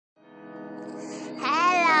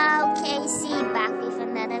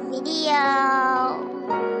video.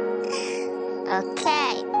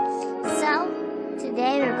 Okay, so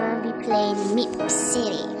today we're gonna be playing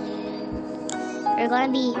meetcity. We're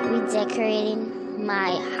gonna be redecorating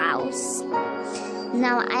my house.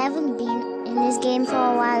 Now I haven't been in this game for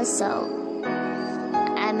a while, so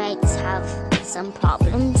I might have some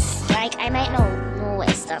problems. Like I might not know where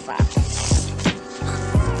stuff are.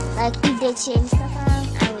 Like if they change stuff around,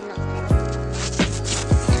 I would know.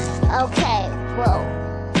 Okay, whoa,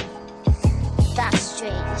 that's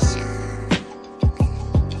strange.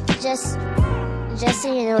 Just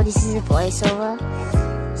so you know, this is a voiceover,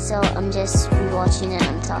 so I'm just rewatching and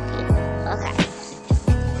I'm talking. Okay.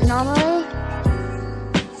 Normally,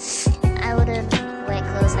 I wouldn't wear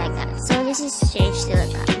clothes like that. So this is strange to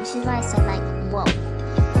look at. This is why I said like, whoa.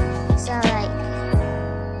 So like,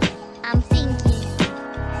 I'm thinking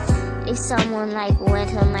if someone like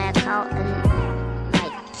went on my account and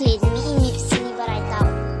like played me in meetcity, but I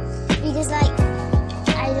doubt, because like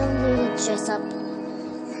I don't really dress up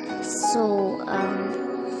so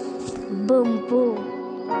boom boom.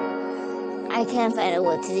 I can't find a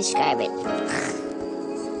word to describe it.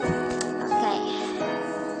 Okay,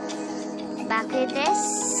 back with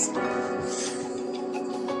this.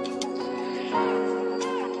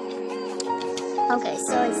 Okay,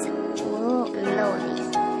 so it's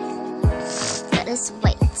loading. Let us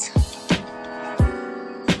wait.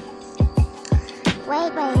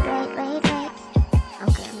 Wait.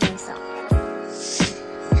 Okay, I'm gonna stop.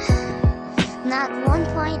 Now at one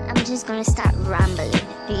point, I'm just gonna start rambling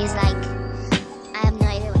because like I have no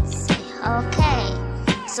idea what to say. Okay,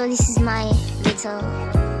 so this is my little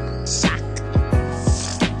shack.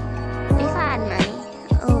 If I had money,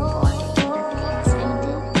 oh boy, the things I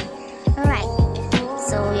do. Alright,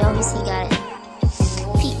 so we obviously gotta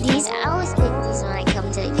pick these. I always pick these when I come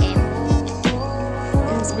to the game.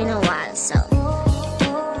 And it's been a while, so.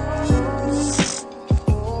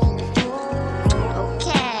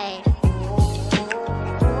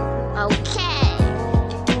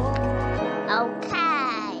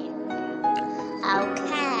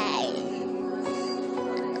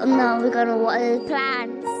 No, we're gonna water the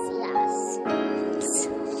plants. Yes.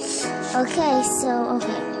 Okay, so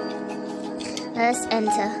let's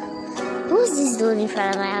enter. Who's this dude in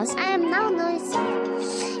front of my house? I am now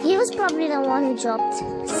noticing he was probably the one who dropped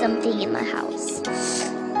something in my house.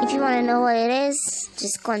 If you want to know what it is,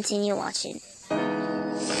 just continue watching.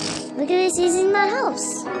 Look at this, he's in my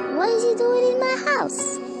house. What is he doing in my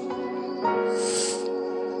house?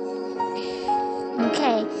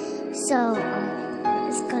 Okay, so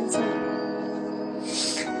let's continue.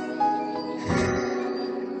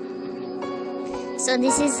 So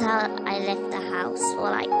this is how I left the house for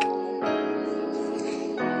like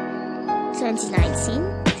 2019,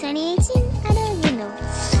 2018? I don't even know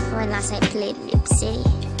when last I played meetcity.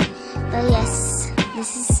 But yes,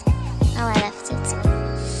 this is how I left it.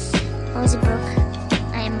 I was broke.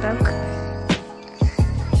 I am broke.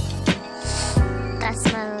 That's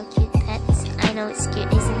my little cute pet. I know it's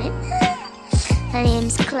cute, isn't it? Her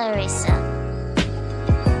name's Clarissa.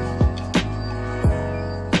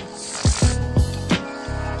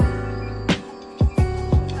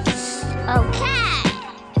 Okay,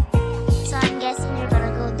 so I'm guessing you're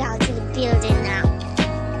gonna go down to the building now.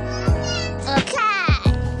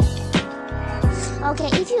 Okay,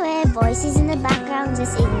 if you hear voices in the background,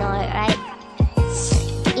 just ignore it, right?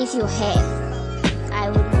 If you hear, I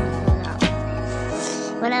would know now.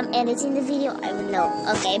 When I'm editing the video, I would know.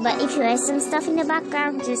 Okay, but if you hear some stuff in the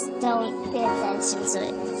background, just don't pay attention to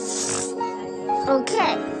it.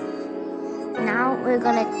 Okay, now we're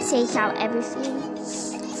gonna take out everything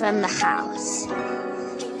from the house.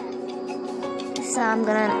 So I'm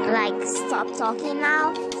gonna like stop talking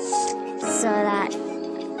now so that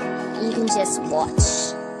you can just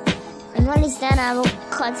watch. And when it's done, I will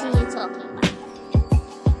continue talking.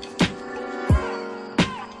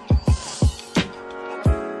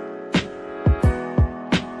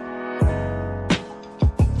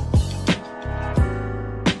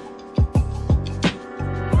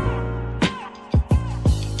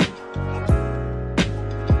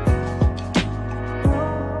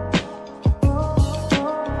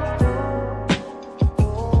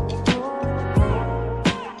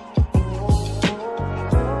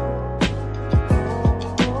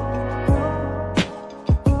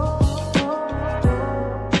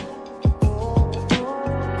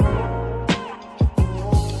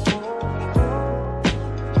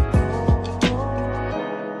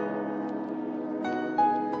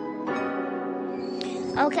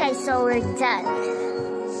 Okay, so we're done.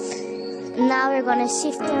 Now we're gonna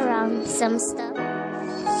shift around some stuff.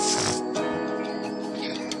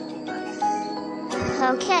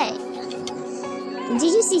 Okay. Did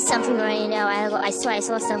you see something running there a while ago? I swear I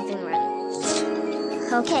saw something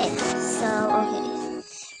running. Okay, so, okay.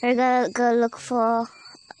 We're gonna go look for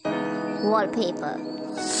wallpaper.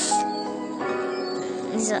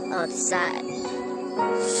 It's outside.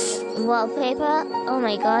 Wallpaper. Oh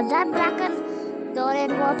my god, that black and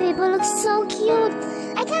golden wallpaper looks so cute.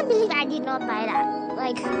 I can't believe I did not buy that.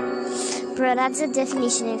 Like, bro, that's the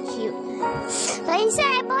definition of cute. Like you said,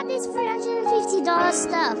 I bought this $350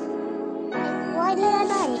 stuff. Why did I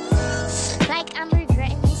buy it? Like, I'm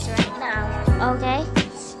regretting this right now. Okay?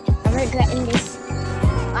 I'm regretting this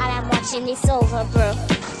while I'm watching this over, bro.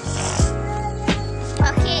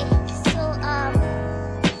 Okay, so,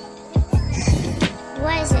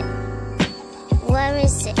 where is it? Where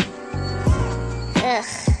is it? Ugh.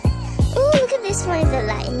 Ooh, look at this one in the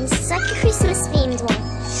lighting. It's like a Christmas themed one.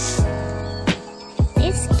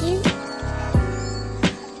 It's cute.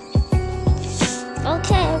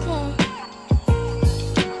 Okay, okay.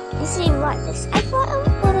 Let's see what this. I thought it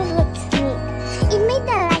would have looked neat. It made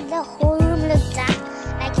the whole room look dark,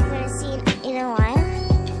 like you're gonna see in a while.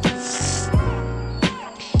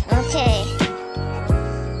 Okay.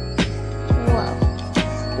 Whoa.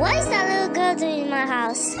 What is that little girl doing in my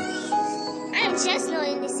house? I'm just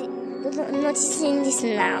noticing this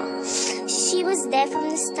now. She was there from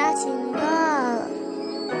the starting. Wow.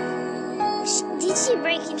 Did she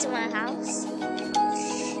break into my house?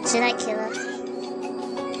 Should I kill her?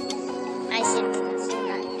 I should kill her,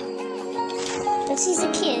 shouldn't I? But she's a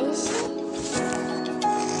kid, is she?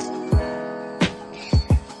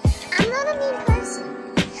 I'm not a mean person.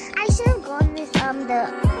 I should have gone with the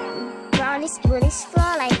brownish bluish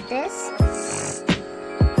floor like this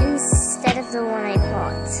instead of the one I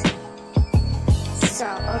bought. So,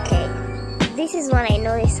 okay. This is what I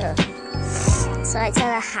noticed her. So I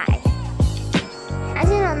tell her hi. I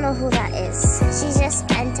do not know who that is. She just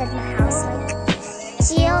entered my house like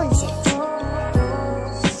she owns it.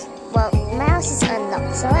 Well, my house is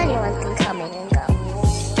unlocked, so anyone can come in and go.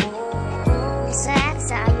 So I asked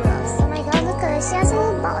her, are you lost? Oh my god, look at her. She has a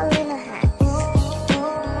little bottle in her hand.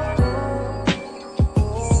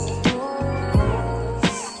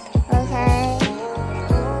 Okay.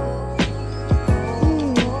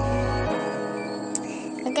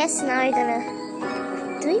 I guess now we're gonna...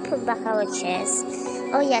 Do we put back our chairs?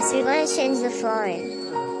 Oh yes, we're going to change the flooring.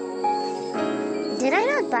 Did I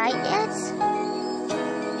not buy it yet?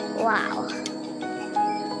 Wow.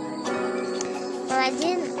 Well, I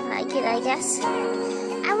didn't like it, I guess.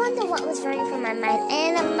 I wonder what was running through my mind. I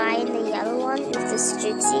ended up buying the yellow one with the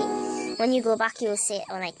stripsy. When you go back, you'll see it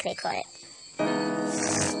when I click on it.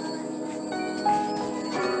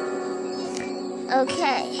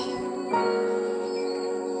 Okay.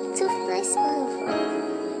 Toothpaste butterfly.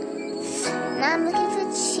 Now I'm looking for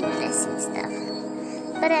cheapness and stuff.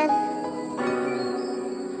 But then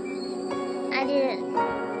I didn't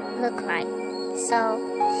look right. So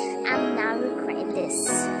I'm now regretting this.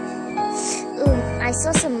 Ooh, I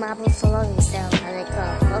saw some marble floorings there a while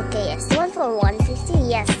ago. Okay, yes, the one for $150.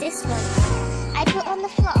 Yes, this one I put on the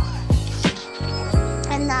floor.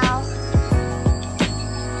 And now,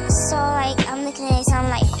 so like I'm looking at it, so I'm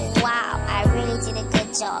like, wow, I really did a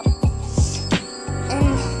good job.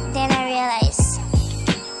 And then I realized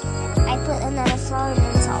I put another flooring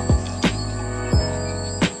on top.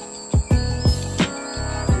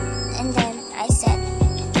 And then I said,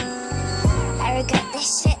 I regret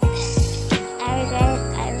this shit. I regret it,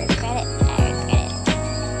 I regret it, I regret it.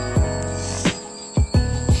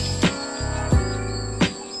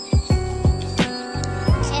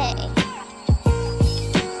 Okay.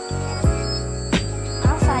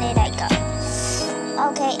 How far did I go?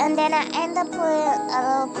 Okay, and then I end up putting a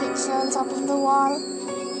little picture on top of the wall.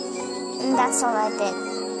 And that's all I did.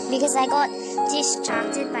 Because I got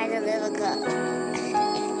distracted by the little girl.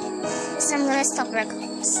 So I'm gonna stop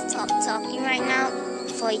talking right now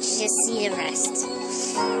for you to just see the rest.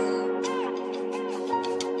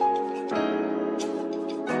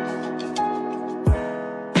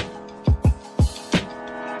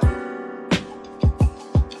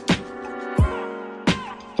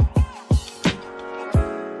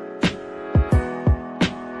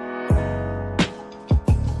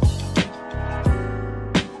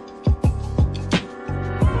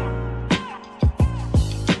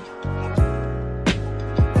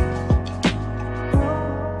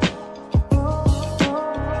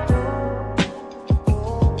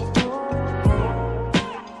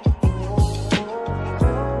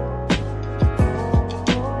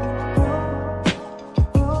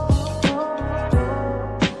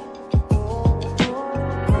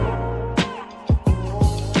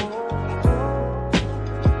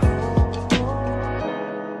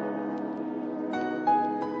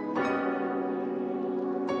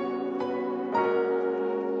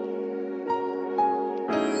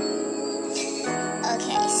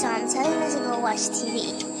 watch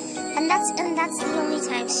TV, and that's the only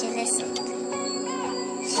time she listened,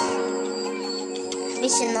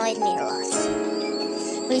 which annoyed me a lot.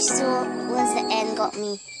 Which towards the end got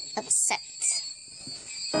me upset.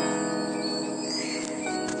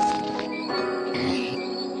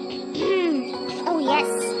 Oh yes,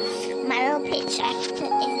 my little picture I put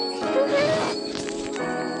in.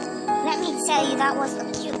 Let me tell you, that was the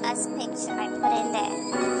cutest picture I put in there.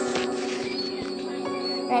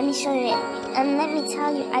 Let me show you it. And let me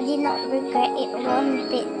tell you, I did not regret it one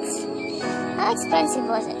bit. How expensive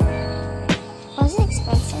was it? Was it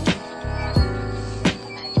expensive?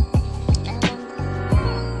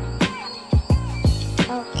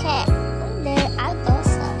 Okay, the outdoor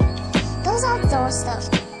stuff. Those outdoor stuff,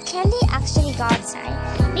 can they actually go outside?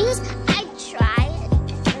 Because I tried,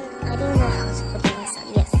 I don't know how to put it inside.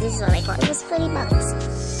 Yes, this is what I got. It was $30.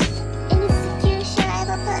 And it's the cutest shit I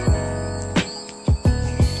ever put.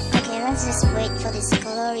 Okay, let's just wait for this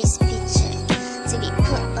glorious picture to be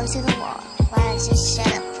put onto the wall while I just shut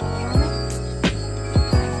up for a moment.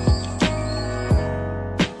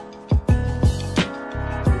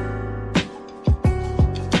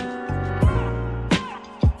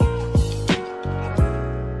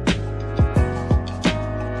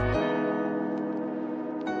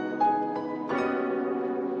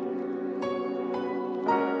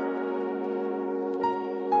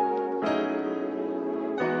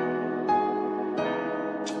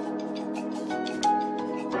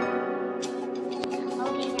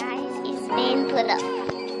 Being put up.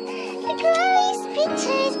 The glorious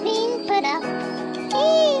picture is being put up.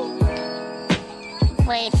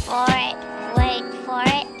 Wait for it. Wait for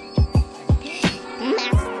it.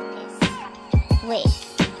 Masterpiece. Wait.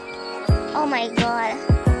 Oh my god.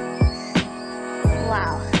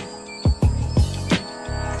 Wow.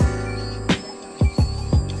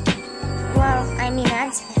 Well, I mean, I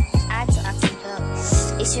had to ask the girl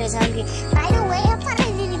if she was hungry. By the way, her father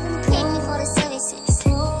didn't even pay me for the services.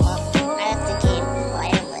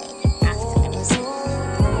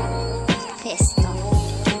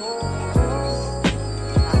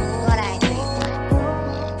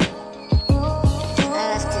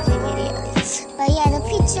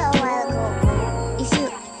 A while ago, if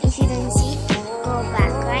you didn't see, go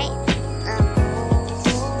back, right?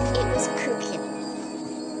 It was crooked.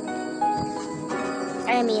 I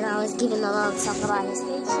mean, I was giving a lot of talk about this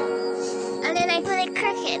picture, and then I put it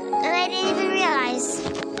crooked, and I didn't even realize.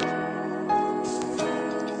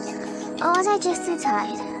 Or was I just too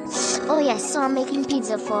tired? Oh yes, so I'm making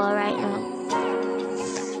pizza for her right now.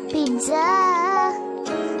 Pizza.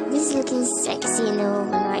 This is looking sexy in the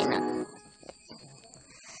oven right now.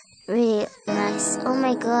 Really nice. Oh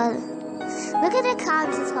my god. Look at the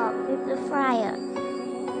countertop with the fryer.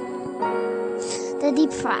 The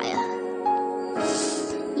deep fryer.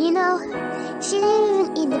 You know, she didn't even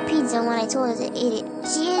eat the pizza when I told her to eat it.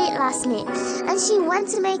 She ate it last minute. And she went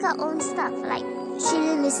to make her own stuff. Like, she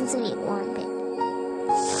didn't listen to me one bit.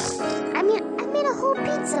 I mean, I made a whole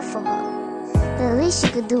pizza for her. The least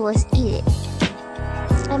she could do was eat it.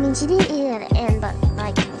 I mean, she didn't eat it at the end, but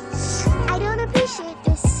like, I don't appreciate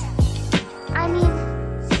this. I mean,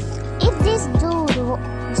 if this dude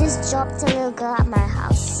just dropped a little girl at my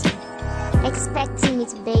house, expecting me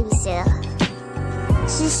to babysit her,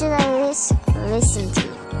 she should have listened to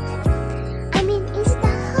me. I mean, is it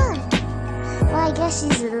that hard? Well, I guess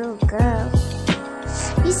she's a little girl.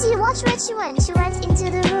 You see, watch where she went. She went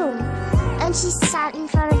into the room, and she sat in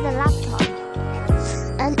front of the laptop,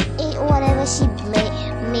 and ate whatever she made.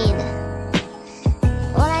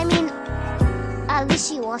 Well, I mean, at least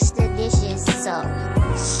she washed the dishes, so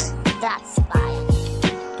that's fine.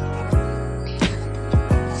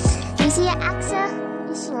 You see, I asked her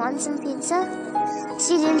if she wants some pizza.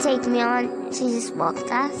 She didn't take me on, she just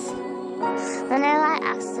walked us. Whenever I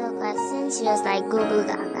asked her a question, she was like, "Goo goo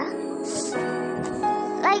gaga."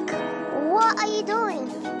 Like, what are you doing?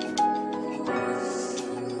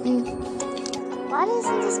 Why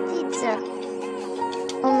isn't this pizza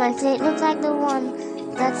on my plate look like the one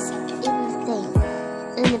that's in the thing,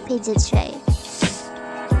 in the pizza tray?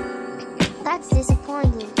 That's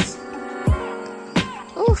disappointing.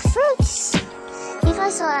 Ooh, fruits! If I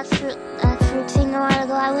saw that fruit thing a while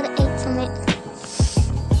ago, I would have ate from it.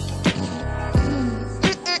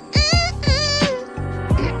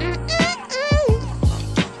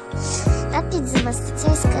 That pizza must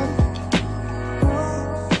taste good.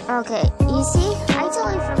 Okay, you see, I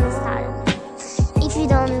told you from the start. If you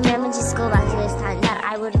don't remember, just go back to this time that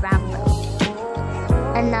I would ramble.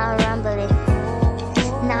 And now I'm rambling.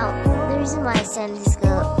 Now, the reason why I sent this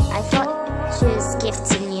girl, I thought she was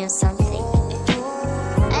gifting me or something.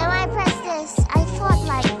 And when I pressed this, I thought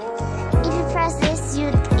like, if you press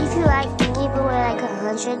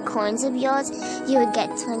 100 coins of yours, you would get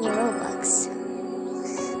 20 Robux.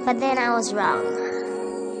 But then I was wrong.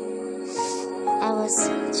 I was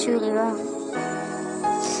truly wrong.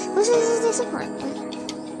 Which is a disappointment.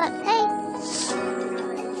 But hey,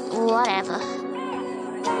 whatever.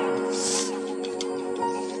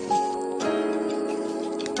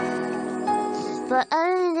 But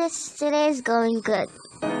other than this, today is going good.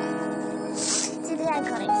 Today I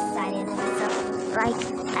got excited and stuff. Like,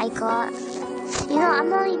 I got... You know, I'm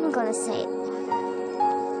not even gonna say it.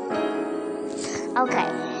 Okay,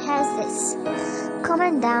 here's this.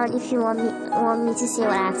 Comment down if you want me to say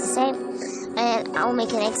what I have to say. And I'll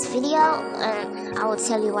make a next video and I will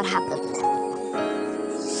tell you what happened.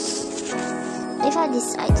 If I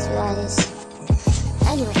decide to do this.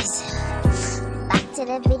 Anyways, back to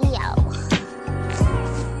the video.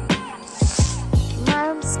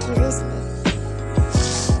 Mom's cute, isn't it?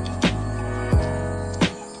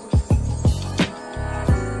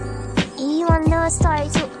 You wanna know a story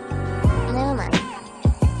too? Never mind.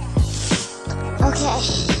 Okay.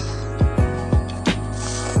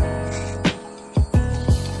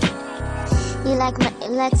 You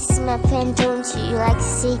like to see my pen, don't you? You like to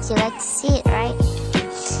see it, right?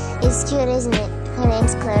 It's cute, isn't it? Her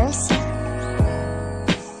name's Clarissa.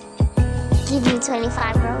 Give me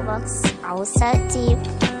 25 Robux. I will sell it to you.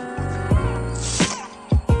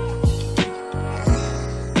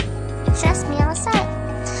 Trust me, I'll sell it.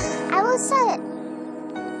 I will sell it.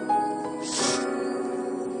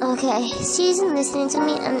 Okay, she isn't listening to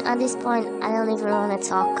me, and at this point, I don't even want to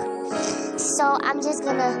talk. So I'm just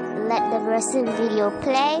gonna let the rest of the video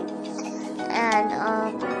play, and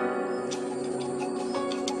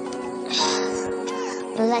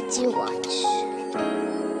let you watch.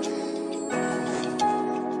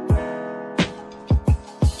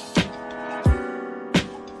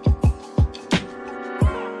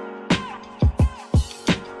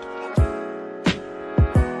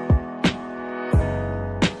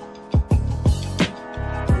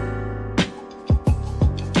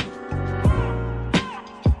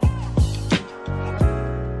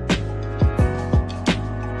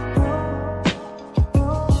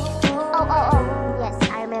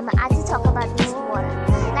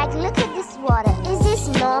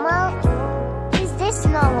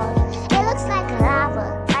 Normal. It looks like lava,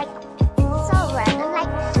 like so random.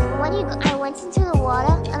 Like when I went into the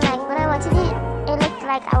water, and like when I went in it, it looked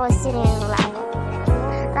like I was sitting in lava.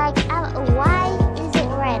 Like, why is it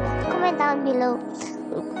red? Comment down below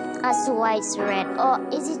as to why it's red, or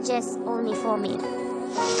is it just only for me?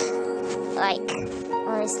 Like,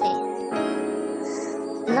 honestly.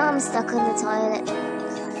 Now I'm stuck in the toilet.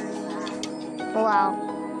 Wow.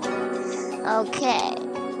 Okay.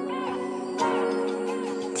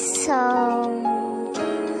 So,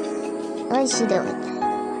 what is she doing?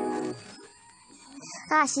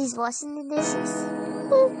 Ah, she's washing the dishes.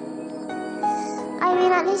 I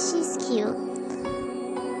mean, at least she's cute.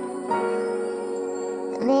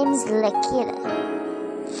 Name's Lakita.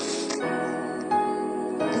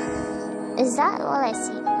 Is that all I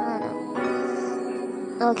see? I don't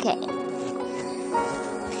know. Okay.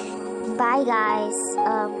 Bye, guys.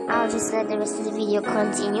 I'll just let the rest of the video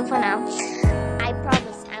continue for now. I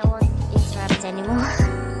promise I won't interrupt anymore.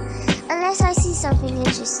 Unless I see something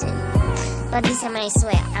interesting. But this time I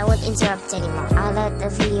swear, I won't interrupt anymore. I'll let the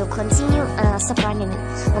video continue and I'll stop running.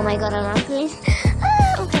 Oh my god, I'm please.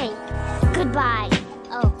 Okay. Goodbye.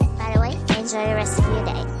 Oh, by the way, enjoy the rest of your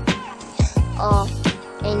day. Or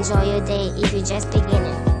enjoy your day if you're just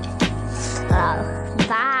beginning.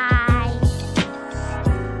 Bye.